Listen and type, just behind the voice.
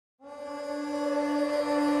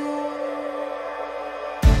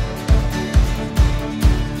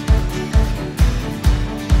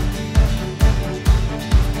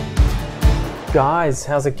Guys,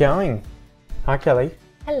 how's it going? Hi, Kelly.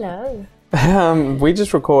 Hello. We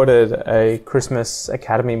just recorded a Christmas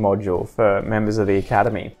Academy module for members of the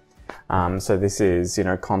Academy. So this is,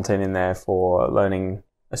 content in there for learning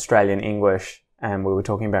Australian English, and we were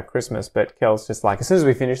talking about Christmas, but Kel's just like, as soon as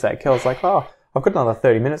we finished that, Kel's like, oh, I've got another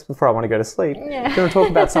 30 minutes before I want to go to sleep. Yeah. Do you want to talk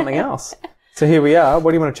about something else? So here we are.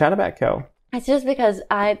 What do you want to chat about, Kel? It's just because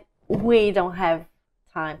we don't have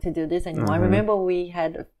time to do this anymore. Mm-hmm. I remember we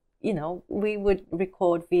had, we would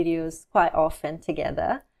record videos quite often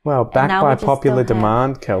together. Well, back by popular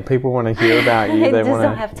demand, Kel. People want to hear about you. They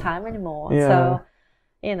don't have time anymore. Yeah.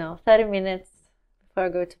 So, 30 minutes before I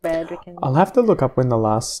go to bed, we can... I'll have to look up when the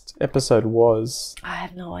last episode was. I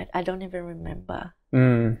have no idea. I don't even remember.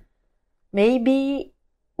 Mm. Maybe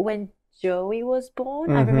when Joey was born.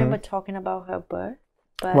 Mm-hmm. I remember talking about her birth.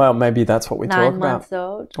 But Well, maybe that's what we talk about. 9 months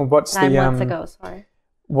old. What's 9 months ago, sorry.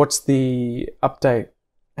 What's the update?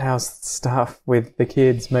 How's stuff with the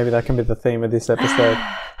kids? Maybe that can be the theme of this episode,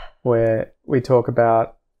 where we talk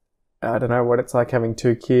about, I don't know, what it's like having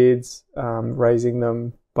 2 kids, raising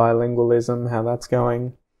them, bilingualism, how that's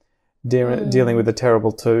going, dealing with the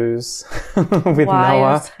terrible twos with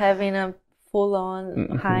Noah. Having a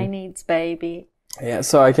full-on high needs baby. Yeah,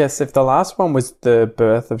 so I guess if the last one was the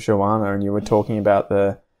birth of Joana and you were talking about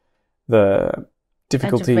the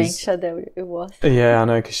difficulties. Adventure that it was. Yeah, I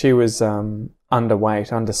know, because she was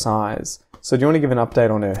underweight, undersized. So do you want to give an update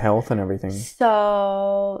on her health and everything?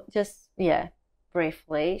 So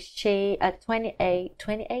briefly, she at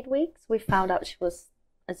 28 weeks, we found out she was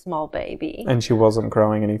a small baby. And she wasn't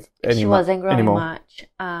growing any She wasn't growing anymore. much.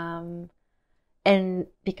 And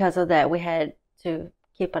because of that, we had to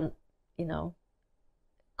keep an,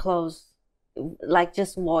 close, like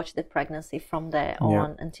just watch the pregnancy from there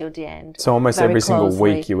on until the end. So almost very every single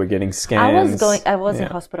closely. week you were getting scans. I was in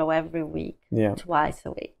hospital every week, twice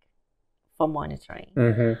a week for monitoring.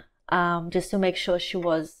 Mm-hmm. Just to make sure she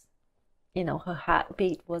was, her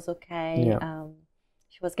heartbeat was okay. Yeah.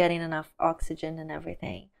 She was getting enough oxygen and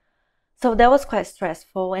everything. So that was quite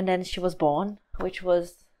stressful. And then she was born, which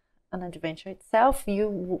was an adventure itself.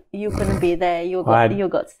 You couldn't be there. You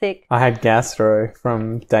got sick. I had gastro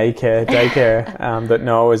from daycare that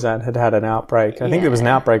Noah was at had an outbreak. I think there was an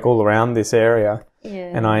outbreak all around this area.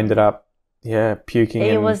 Yeah. And I ended up puking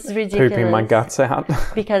and pooping my guts out.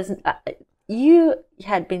 Because you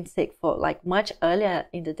had been sick for like much earlier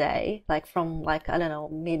in the day, like from I don't know,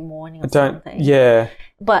 mid-morning or something. Yeah.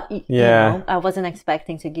 But I wasn't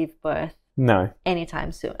expecting to give birth. No.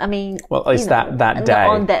 Anytime soon. I mean, well, at least that day.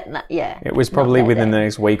 On that, It was probably within the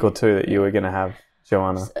next week or 2 that you were going to have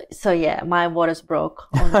Joana. So my waters broke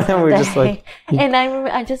on that we're day. Just like... And I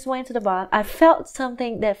remember I just went to the bath. I felt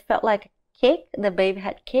something that felt like a kick. The baby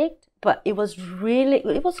had kicked, but it was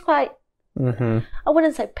quite, I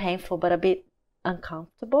wouldn't say painful, but a bit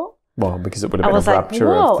uncomfortable. Well, because it would have been a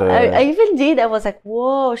rupture of the... I even did. I was like,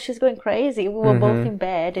 whoa, she's going crazy. We were both in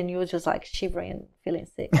bed and you were just like shivering and feeling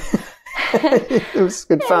sick. It was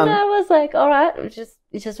good fun. And I was like, all right,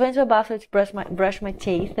 just went to a bathroom to brush my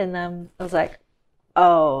teeth, and I was like,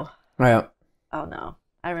 oh no,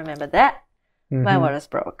 I remember that. My waters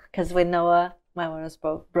broke because with Noah, my waters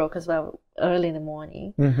broke as well early in the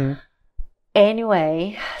morning.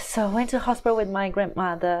 Anyway, so I went to the hospital with my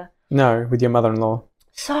grandmother. No, with your mother-in-law.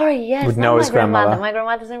 Sorry, yes, with Noah's grandmother. My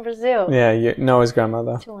grandmother's in Brazil. Yeah, Noah's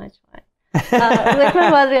grandmother. Too much. With my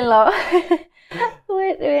mother-in-law.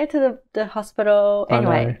 We went to the hospital.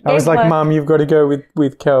 Anyway, I was like, Mum, you've got to go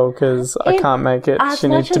with Kel because I can't make it. She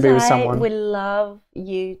needs to be with someone. I would love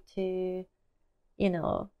you to,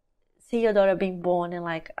 see your daughter being born, and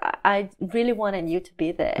I really wanted you to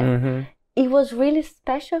be there. It was really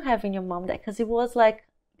special having your mom there because it was like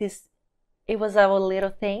this. It was our little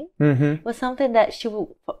thing. It was something that she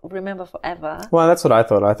will remember forever. Well, that's what I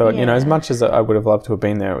thought. I thought, as much as I would have loved to have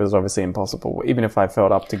been there, it was obviously impossible. Even if I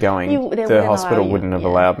felt up to going, the hospital wouldn't have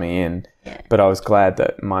allowed me in. Yeah. But I was glad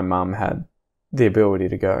that my mum had the ability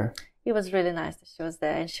to go. It was really nice that she was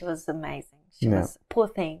there, and she was amazing. She was, poor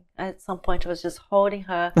thing. At some point, I was just holding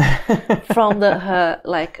her from her,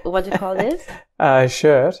 what do you call this?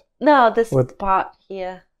 Shirt? No, this part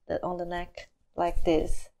here on the neck, like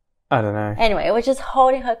this. I don't know. Anyway, I was just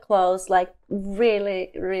holding her close, really,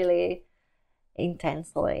 really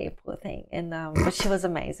intensely, poor thing. And but she was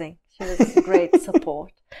amazing. She was great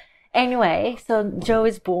support. Anyway, so Joe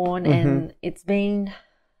is born, and it's been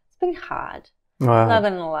hard. Wow. Not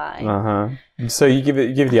gonna lie. So you give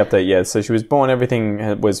the update, yeah. So she was born.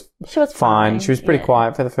 Everything was fine. She was pretty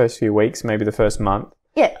quiet for the first few weeks, maybe the first month.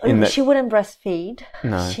 Yeah, she wouldn't breastfeed.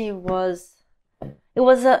 No, she was. It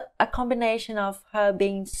was a combination of her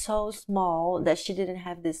being so small that she didn't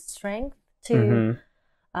have this strength to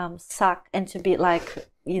suck and to be like,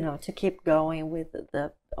 to keep going with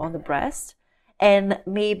on the breast. And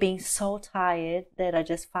me being so tired that I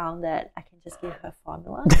just found that I can just give her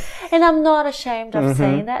formula. And I'm not ashamed of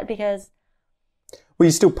saying that because... Well,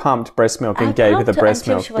 you still pumped breast milk and gave her the breast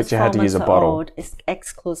milk, but you had to use a bottle.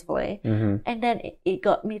 Exclusively. And then it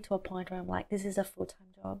got me to a point where I'm like, this is a full-time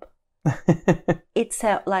job. It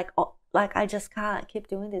felt like I just can't keep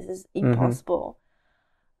doing this. It's impossible.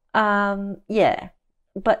 Yeah.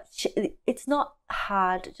 But it's not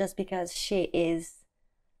hard just because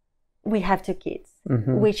we have 2 kids,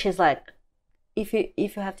 which is like, if you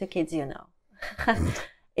have 2 kids,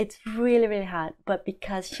 it's really, really hard. But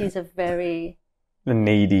because she's a very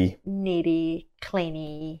needy,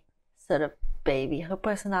 clingy sort of baby, her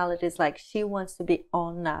personality is like she wants to be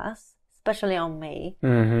on us, especially on me,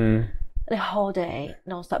 the whole day,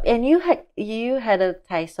 nonstop. And you had a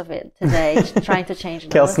taste of it today, trying to change.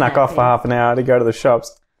 Kel snuck off for half an hour to go to the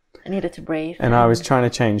shops. I needed to breathe. And I was trying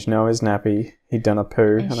to change Noah's nappy. He'd done a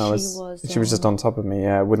poo, and she was just on top of me.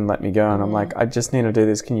 Yeah, wouldn't let me go. And I'm like, I just need to do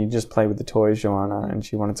this. Can you just play with the toys, Joana? And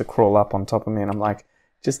she wanted to crawl up on top of me, and I'm like,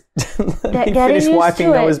 just let me finish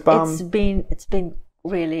wiping Noah's bum. It's been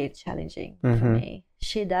really challenging for me.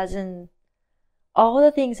 She doesn't. All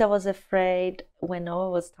the things I was afraid when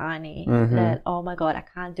Noah was tiny, that oh my God, I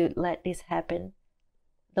can't let this happen.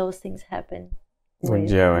 Those things happen with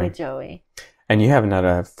Joey. And you haven't had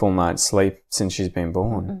a full night's sleep since she's been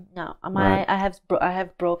born. No, right? I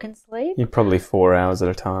have broken sleep. You're probably 4 hours at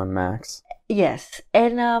a time max. Yes,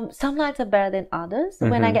 and some nights are better than others.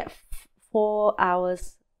 When I get 4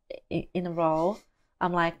 hours in a row,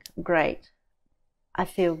 I'm like, great, I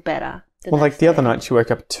feel better. Well, like the other night, she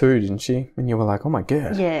woke up at 2, didn't she? And you were like, oh my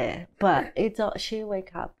God. Yeah, but she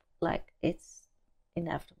wake up like it's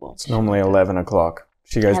inevitable. It's normally 11 o'clock.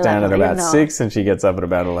 She goes down at about 6 and she gets up at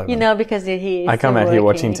about 11. Because I come out here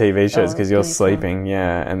watching TV shows because you're sleeping,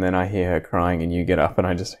 and then I hear her crying and you get up and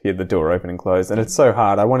I just hear the door open and close. And it's so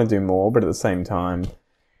hard. I want to do more, but at the same time,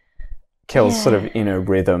 Kel's sort of in a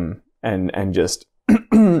rhythm and just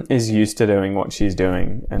is used to doing what she's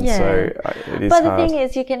doing. And so it is But the hard. thing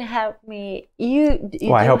is, you can help me.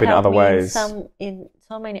 I help in other ways. In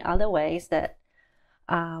so many other ways that,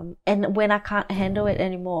 and when I can't handle it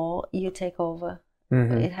anymore, you take over.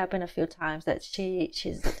 It happened a few times that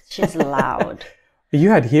she's loud. You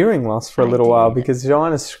had hearing loss for a little while because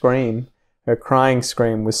Joanna's scream, her crying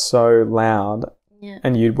scream, was so loud. Yeah.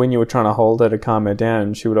 And when you were trying to hold her to calm her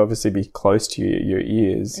down, she would obviously be close to your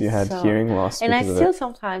ears. You had hearing loss. And I still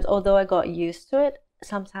sometimes, although I got used to it,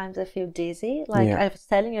 sometimes I feel dizzy. Like I was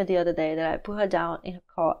telling you the other day that I put her down in her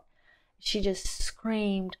cot. She just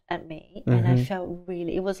screamed at me, and I felt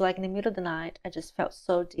it was like in the middle of the night. I just felt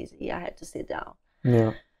so dizzy. I had to sit down.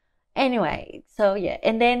 Yeah. Anyway, so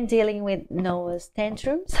and then dealing with Noah's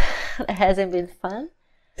tantrums hasn't been fun.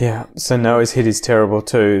 Yeah, so Noah's hit his terrible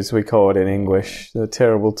twos, we call it in English. The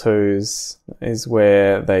terrible twos is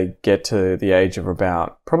where they get to the age of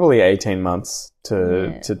about probably 18 months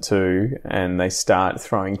to 2, and they start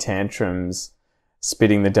throwing tantrums,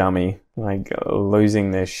 spitting the dummy, like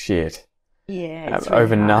losing their shit. Yeah,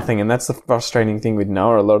 over nothing. And that's the frustrating thing with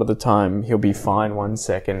Noah. A lot of the time he'll be fine 1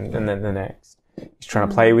 second and then the next. He's trying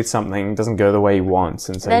to play with something, doesn't go the way he wants,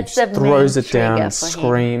 and so he just throws it down and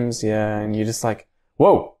screams, and you're just like,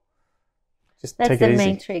 whoa. Just take it easy. That's the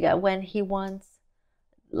main trigger. When he wants,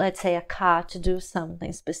 let's say, a car to do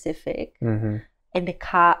something specific, and the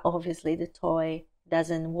car, obviously the toy,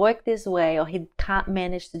 doesn't work this way, or he can't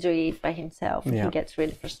manage to do it by himself, he gets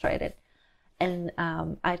really frustrated. And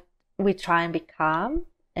we try and be calm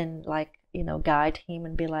and guide him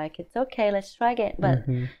and be like, it's okay, let's try again. But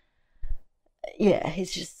he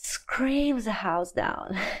just screams the house down.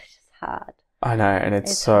 It's just hard. I know, and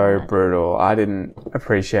it's so hard. Brutal. I didn't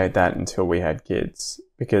appreciate that until we had kids,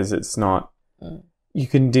 because it's not... You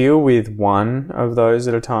can deal with one of those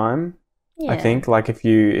at a time. Yeah. I think, like,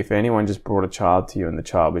 if anyone just brought a child to you and the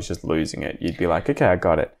child was just losing it, you'd be like, okay, I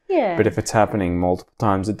got it. Yeah. But if it's happening multiple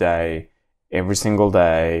times a day, every single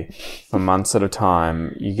day, for months at a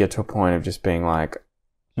time, you get to a point of just being like,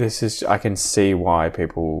 I can see why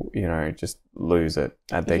people, just lose it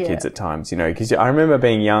at their kids at times, because I remember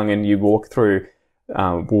being young and you'd walk through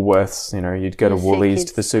Woolworths, you'd go to Woolies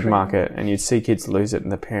to the supermarket and you'd see kids lose it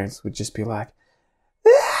and the parents would just be like,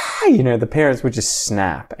 the parents would just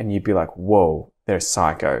snap and you'd be like, whoa, they're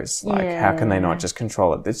psychos. Like, how can they not just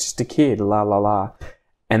control it? It's just a kid, la, la, la.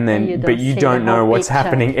 And then, but you don't know what's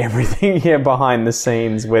happening, everything here behind the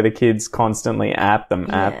scenes where the kid's constantly at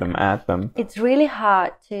them. It's really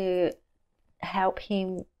hard to help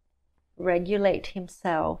him regulate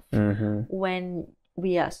himself when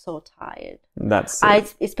we are so tired. That's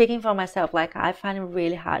it. Speaking for myself, like I find it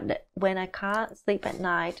really hard that when I can't sleep at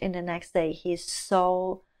night and the next day he's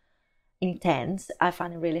so intense, I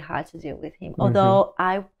find it really hard to deal with him. Although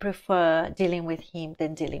I prefer dealing with him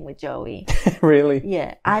than dealing with Joey. Really?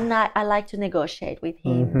 Yeah. I like to negotiate with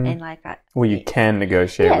him and like you can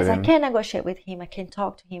negotiate with him. Yes, I can negotiate with him. I can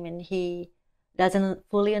talk to him and he doesn't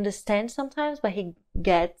fully understand sometimes, but he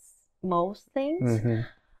gets most things.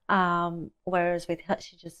 Whereas with her,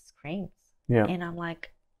 she just screams. Yeah. And I'm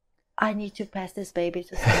like, I need to pass this baby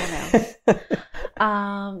to someone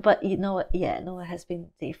else. But you know what? Yeah, no, it has been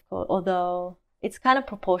difficult. Although it's kind of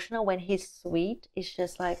proportional. When he's sweet, it's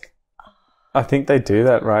just like. Oh, I think they do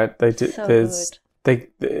that, right? They do. So good.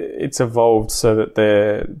 It's evolved so that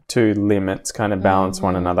their two limits kind of balance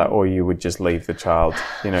one another, or you would just leave the child,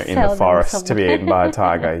 in the forest to be eaten by a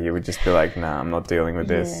tiger. You would just be like, nah, I'm not dealing with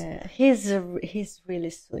this. Yeah, he's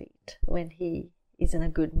really sweet when he is in a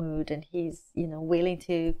good mood and he's, willing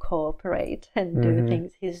to cooperate and do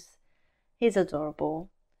things. He's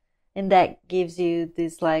adorable. And that gives you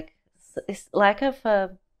this it's like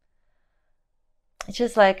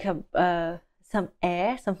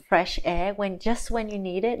some fresh air when you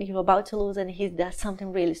need it, you're about to lose, and he does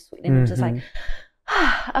something really sweet, and you're just like,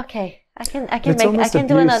 okay, I can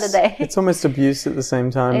do another day. It's almost abuse at the same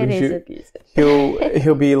time. It is abusive.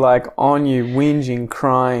 He'll be like on you, whinging,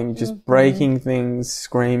 crying, just breaking things,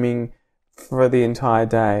 screaming for the entire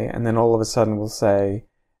day, and then all of a sudden we'll say,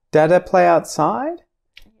 "Dada, play outside,"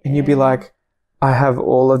 and you'll be like, "I have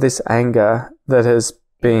all of this anger that has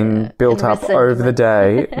been built up over the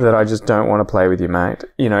day that I just don't want to play with you, mate."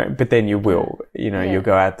 But then you will, you'll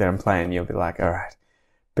go out there and play and you'll be like, all right.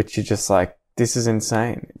 But you're just like, this is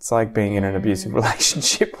insane. It's like being in an abusive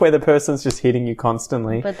relationship where the person's just hitting you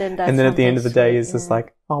constantly. But then and then at the end of the day, it's just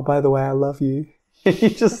like, oh, by the way, I love you. And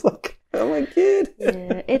you're just like, oh my God.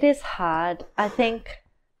 Yeah, it is hard. I think,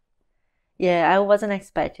 I wasn't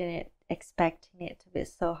expecting it to be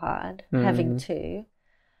so hard, having two.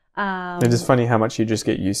 It is funny how much you just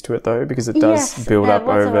get used to it though, because it does build up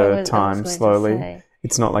over time slowly.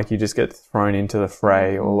 It's not like you just get thrown into the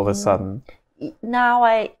fray all of a sudden.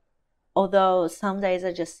 Now although some days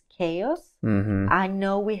are just chaos, I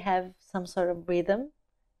know we have some sort of rhythm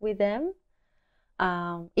with them.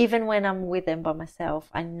 Even when I'm with them by myself,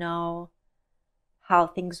 I know how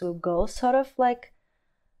things will go. Sort of like,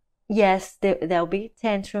 yes, there'll be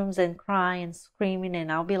tantrums and crying and screaming,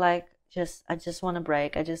 and I'll be like, I just want a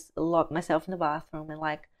break. I just lock myself in the bathroom and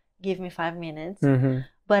like, give me 5 minutes.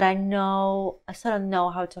 But I sort of know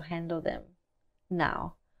how to handle them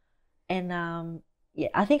now. And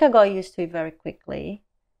I think I got used to it very quickly.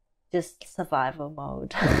 Just survival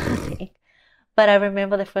mode, I think. But I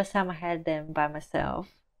remember the first time I had them by myself,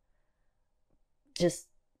 just,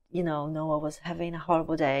 Noah was having a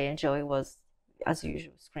horrible day and Joey was, as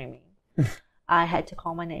usual, screaming. I had to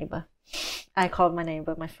call my neighbor. I called my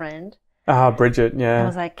neighbor, my friend. Bridget, yeah. I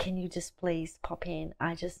was like, can you just please pop in?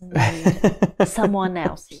 I just need someone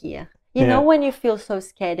else here. You know when you feel so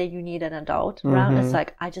scared that you need an adult around? It's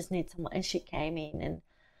like, I just need someone. And she came in and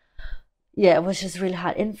it was just really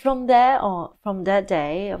hard. And from that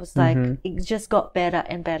day, I was like, it just got better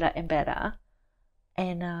and better and better.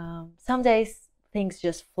 And some days things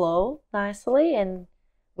just flow nicely and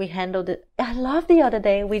we handled it. I love the other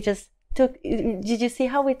day we just did you see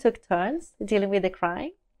how we took turns dealing with the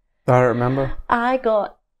crying? I don't remember. I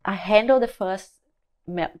handled the first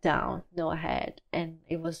meltdown Noah had, and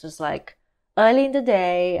it was just like early in the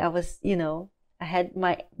day. I was, I had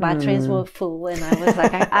my batteries were full, and I was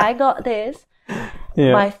like, I got this.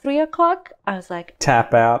 Yeah. By 3 o'clock, I was like,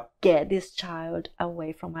 tap out. Get this child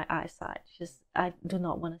away from my eyesight. I do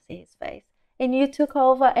not want to see his face. And you took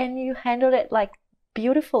over, and you handled it like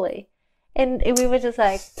beautifully. And we were just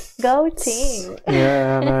like, go team.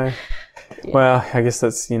 Yeah, I know. Well, I guess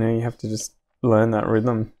that's, you have to just learn that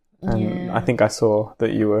rhythm. And I think I saw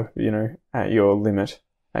that you were, at your limit,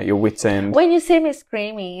 at your wit's end. When you see me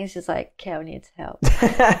screaming, it's just like, Kel needs help.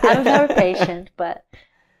 I'm very patient, but...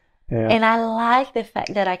 Yeah. And I like the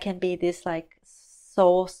fact that I can be this like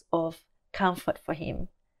source of comfort for him.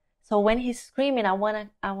 So when he's screaming, I wanna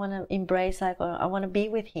embrace or I wanna be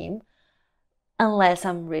with him, unless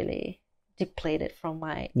I'm really depleted from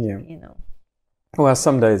my, Well,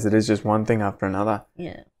 some days it is just one thing after another.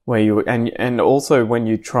 Yeah. Where you and also when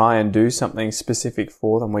you try and do something specific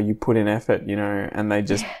for them, where you put in effort, and they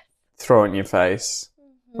just throw it in your face,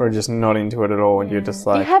 or just not into it at all, and you're just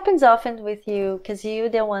like. It happens often with you because you're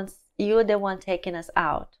the one taking us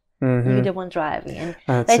out. You're the one driving,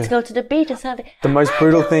 and let's go to the beach or something. The most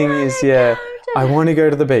brutal thing is, I want to go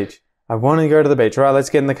to the beach. I want to go to the beach. All right, let's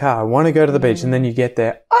get in the car. I want to go to the beach. And then you get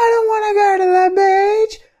there. I don't want to go to the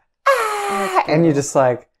beach. Ah! And you're just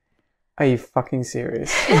like, are you fucking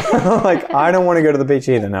serious? Like, I don't want to go to the beach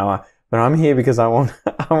either, Noah. But I'm here because I want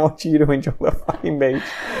you to enjoy the fucking beach.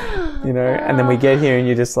 You know? And then we get here and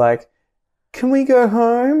you're just like, can we go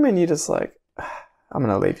home? And you're just like, I'm going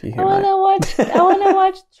to leave you here, I want to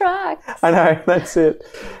watch tracks. I know, that's it.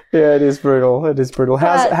 Yeah, it is brutal. It is brutal.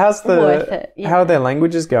 How are their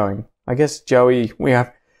languages going? I guess Joey, we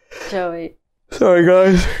have... Joey. Sorry,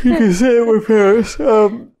 guys. You can see it with Paris.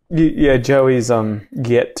 Joey's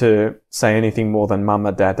yet to say anything more than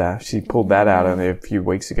mama, dada. She pulled that out only a few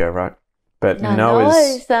weeks ago, right? But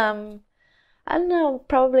Noah's... I don't know,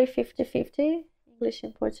 probably 50-50 English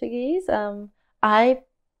and Portuguese.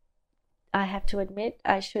 I have to admit,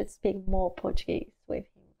 I should speak more Portuguese with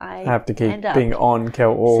him. I have to keep being on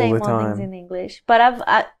Kel all the time. Things in English,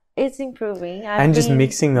 but it's improving. And just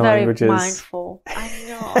mixing the languages. Mindful. I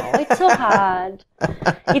know, it's so hard.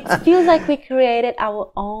 It feels like we created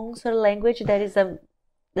our own sort of language that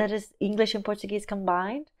is English and Portuguese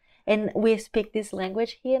combined, and we speak this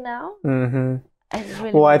language here now. Mm-hmm.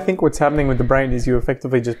 Really I think what's happening with the brain is you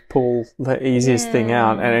effectively just pull the easiest thing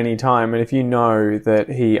out at any time. And if you know that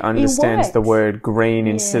he understands the word green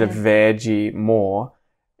instead of veggie more,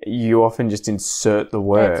 you often just insert the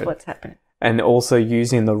word. That's what's happening. And also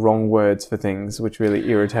using the wrong words for things, which really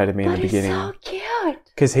irritated me in the beginning. So cute.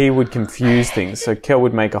 Because he would confuse things. So Kel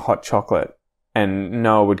would make a hot chocolate and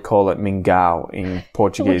Noah would call it mingau in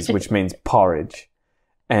Portuguese, which means porridge.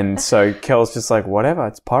 And so Kel's just like, whatever,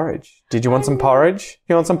 it's porridge. Did you want some porridge?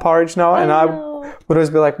 You want some porridge, Noah? And I would always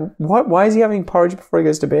be like, what? Why is he having porridge before he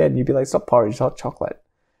goes to bed? And you'd be like, it's not porridge, it's hot chocolate.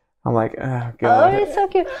 I'm like, oh, God. Oh, it's so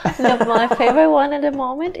cute. No, my favorite one at the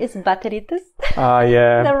moment is bateritas. Oh,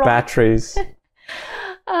 yeah, batteries.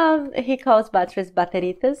 He calls batteries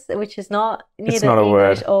bateritas, which is not neither not a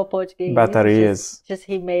English word. or Portuguese. Baterias. Just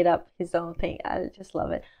he made up his own thing. I just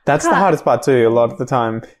love it. That's the hardest part too. A lot of the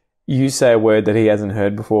time, you say a word that he hasn't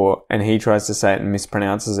heard before and he tries to say it and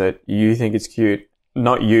mispronounces it. You think it's cute.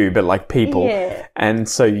 Not you, but like people. Yeah. And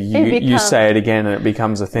so you say it again and it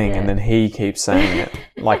becomes a thing and then he keeps saying it.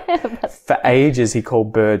 Like for ages he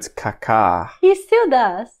called birds kaka. He still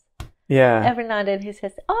does. Yeah. Every now and then he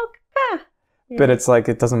says, oh, kaka. Yeah. But it's like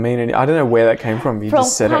it doesn't mean any... I don't know where that came from. You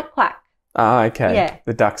just said quack, it. Quack. Ah, okay. Yeah.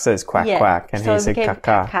 The duck says quack, quack. And so he said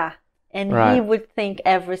kaka. And he would think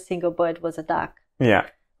every single bird was a duck. Yeah.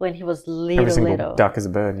 When he was little. Every single duck is a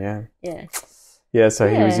bird, yeah. Yeah. Yeah, so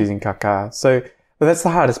he was using kaka. So... But that's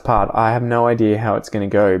the hardest part. I have no idea how it's going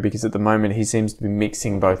to go because at the moment he seems to be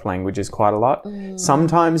mixing both languages quite a lot.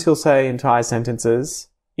 Sometimes he'll say entire sentences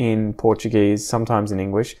in Portuguese, sometimes in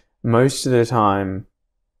English. Most of the time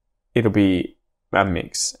it'll be a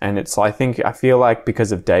mix. And I feel like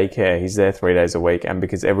because of daycare, he's there 3 days a week and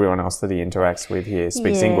because everyone else that he interacts with here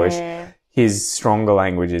speaks English, his stronger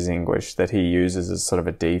language is English that he uses as sort of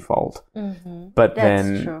a default. Mm-hmm. But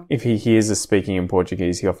then if he hears us speaking in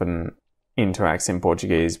Portuguese, he often interacts in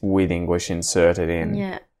Portuguese with English inserted in.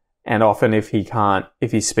 Yeah. And often if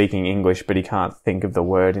he's speaking English but he can't think of the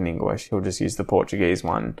word in English, he'll just use the Portuguese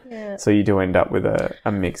one. Yeah. So you do end up with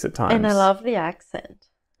a mix at times. And I love the accent.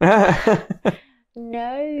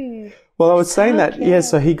 No. Well, I was saying that,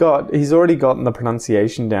 so he's already gotten the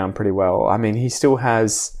pronunciation down pretty well. I mean, he still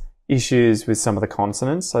has issues with some of the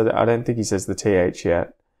consonants, so I don't think he says the TH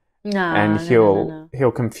yet. No, and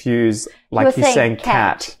he'll confuse, like he's saying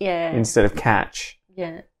cat instead of catch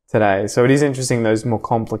today. So it is interesting those more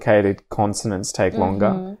complicated consonants take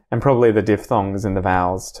longer and probably the diphthongs and the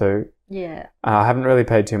vowels too. Yeah. I haven't really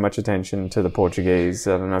paid too much attention to the Portuguese.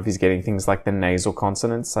 I don't know if he's getting things like the nasal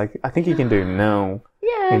consonants. Like I think he can do no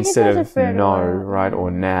instead of no, right,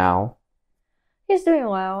 or now. He's doing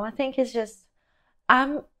well. I think he's just,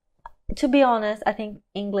 to be honest, I think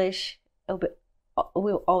English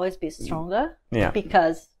will always be stronger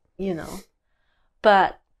because,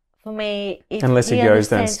 but for me, unless he goes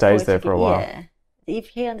there and stays there for a while. If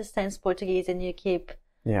he understands Portuguese and you keep,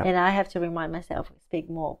 and I have to remind myself to speak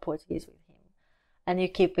more Portuguese with him, and you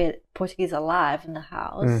keep Portuguese alive in the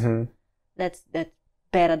house, that's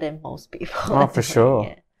better than most people. Oh, for sure.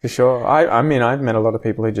 Yeah. For sure. I mean, I've met a lot of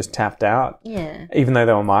people who just tapped out, even though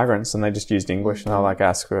they were migrants and they just used English and they're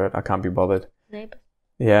like, screw it, I can't be bothered. Neighbours.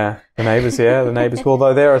 Yeah, the neighbours.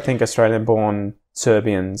 Although they're, I think, Australian-born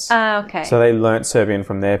Serbians. Ah, okay. So they learnt Serbian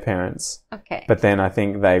from their parents. Okay. But then I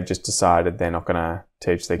think they've just decided they're not going to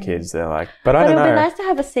teach their kids. They're like, but I don't know. It would be nice to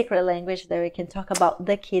have a secret language that we can talk about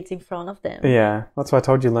the kids in front of them. Yeah, that's why I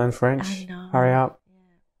told you learn French. I know. Hurry up.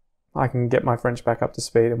 Yeah. I can get my French back up to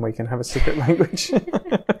speed and we can have a secret language.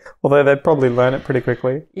 Although they'd probably learn it pretty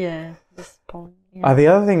quickly. Yeah, this point. Yeah. The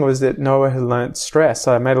other thing was that Noah had learnt stress.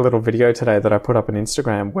 So I made a little video today that I put up on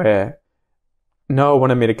Instagram where Noah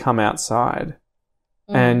wanted me to come outside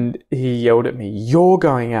and he yelled at me, "You're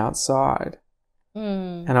going outside."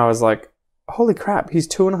 And I was like, holy crap, he's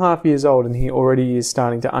 2.5 years old and he already is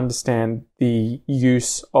starting to understand the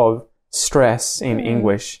use of stress in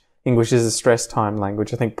English. English is a stress time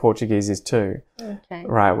language. I think Portuguese is too. Okay.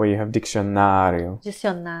 Right, where you have dicionário.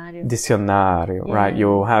 Dicionário, Yeah. right.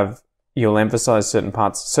 You'll emphasize certain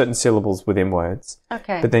parts, certain syllables within words.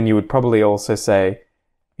 Okay. But then you would probably also say,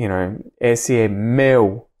 you know, esse é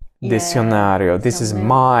meu dicionário. This is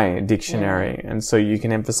my dictionary. And so you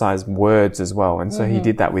can emphasize words as well. And so he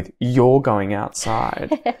did that with "you're going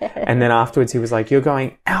outside." And then afterwards he was like, "You're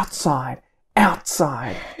going outside,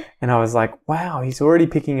 outside." And I was like, wow, he's already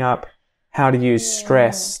picking up how to use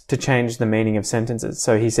stress to change the meaning of sentences.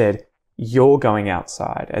 So he said, "You're going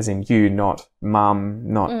outside," as in you, not mum,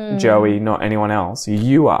 not Joey, not anyone else.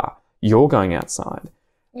 You are. You're going outside.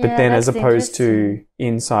 Yeah, but then as opposed to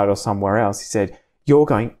inside or somewhere else, he said, "You're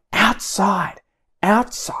going outside,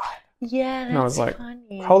 outside." Yeah, And I was like,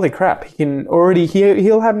 funny. holy crap, he can already,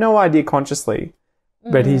 he'll have no idea consciously,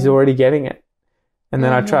 but he's already getting it. And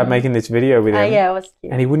then I tried making this video with him. Yeah, it was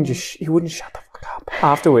cute. And he wouldn't he wouldn't shut the fuck up.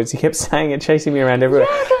 Afterwards, he kept saying it, chasing me around everywhere.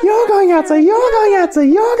 "You're going outside, you're going outside,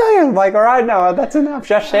 you're going outside." I'm like, all right, Noah, that's enough.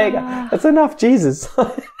 Shashega. That's enough, Jesus.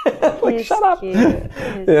 Like, He's shut up. cute.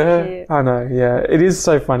 He's Yeah, cute. I know. Yeah, it is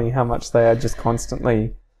so funny how much they are just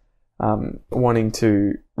constantly wanting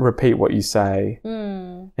to repeat what you say.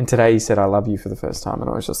 And today he said, "I love you" for the first time, and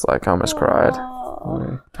I was just like, I almost cried.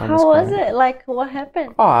 How was it? Like, what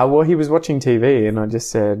happened? Oh, well, he was watching TV, and I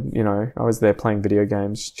just said, you know, I was there playing video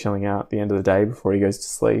games, chilling out at the end of the day before he goes to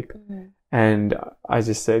sleep. And I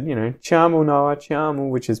just said, you know, "Te amo, Noah, te amo,"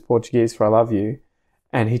 which is Portuguese for "I love you."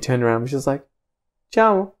 And he turned around and was just like, "Te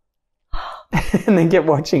amo." And then kept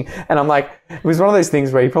watching. And I'm like, it was one of those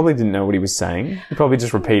things where he probably didn't know what he was saying. He probably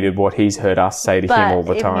just repeated what he's heard us say to him all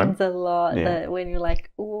the time. It means a lot that when you're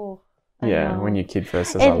like, ooh. Yeah, when your kid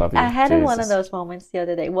first says, And "I love you." I had one of those moments the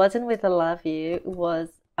other day. It wasn't with "I love you." It was,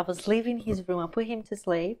 I was leaving his room. I put him to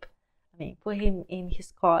sleep. Put him in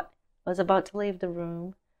his cot. I was about to leave the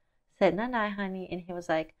room. Said, "Night night, honey." And he was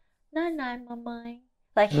like, "Night night, mama."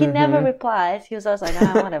 Like, he never replies. He was always like,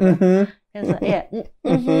 "Ah, whatever." He was like,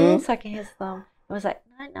 yeah, sucking his thumb. It was like,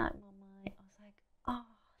 "Night night, mama." I was like, oh,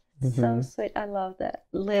 that's so sweet. I love that.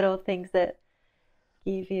 Little things that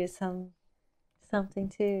give you something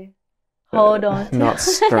to hold on to. Not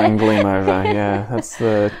strangle him over. Yeah, it's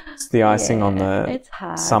the icing on the it's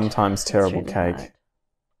hard. sometimes terrible really cake. hard.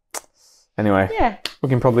 Anyway, we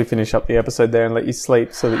can probably finish up the episode there and let you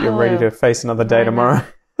sleep so that you're I ready will. to face another day tomorrow.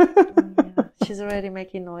 She's already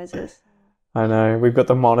making noises. I know. We've got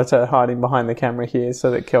the monitor hiding behind the camera here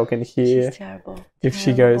so that Kel can hear. She's terrible. If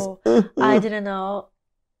she goes, I didn't know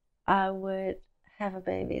I would have a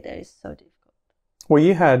baby. That is so difficult. Well,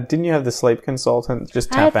 didn't you have the sleep consultant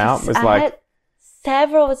just tap out? I had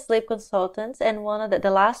several sleep consultants, and one of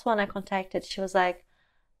the last one I contacted, she was like,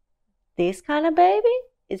 "This kind of baby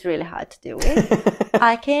is really hard to deal with.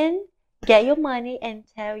 I can get your money and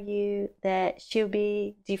tell you that she'll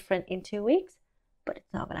be different in 2 weeks, but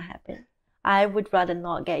it's not gonna happen. I would rather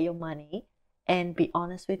not get your money and be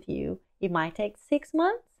honest with you. It might take 6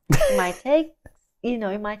 months. It might take,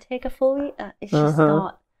 it might take a full year. It's just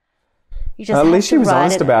not." You just At least she was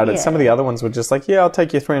honest about it. Yeah. Some of the other ones were just like, "Yeah, I'll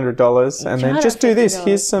take you $300, and then just do this.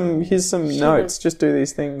 Here's some notes. Just do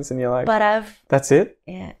these things," and you're like, "But that's it."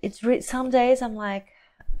 Yeah, it's some days I'm like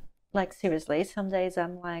seriously. Some days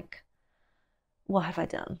I'm like, what have I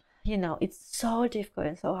done? It's so difficult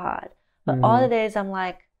and so hard. But other days I'm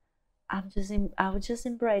like, I would just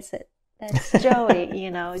embrace it. That's Joey.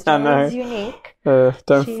 Joey is unique.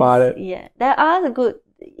 Don't fight it. Yeah, there are the good,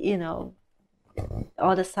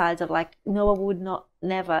 other sides of like Noah would not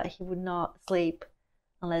sleep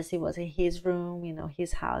unless he was in his room,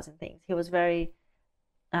 his house and things. He was very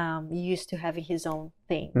used to having his own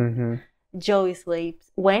thing. Joey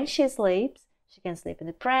sleeps. When she sleeps, she can sleep in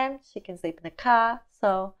the pram, she can sleep in the car,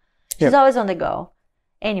 so she's always on the go.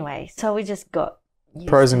 Anyway, so we just got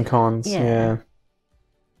pros and cons. Yeah.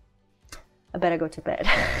 I better go to bed.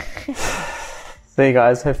 There you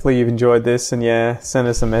guys. Hopefully you've enjoyed this, and send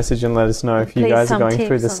us a message and let us know if you guys are going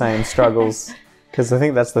through the same struggles. Because I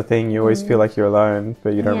think that's the thing. You always feel like you're alone,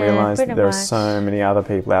 but you don't realize that there are so many other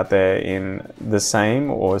people out there in the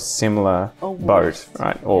same or similar boat,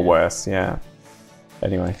 right? Or worse. Yeah.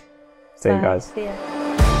 Anyway, see you guys. See ya.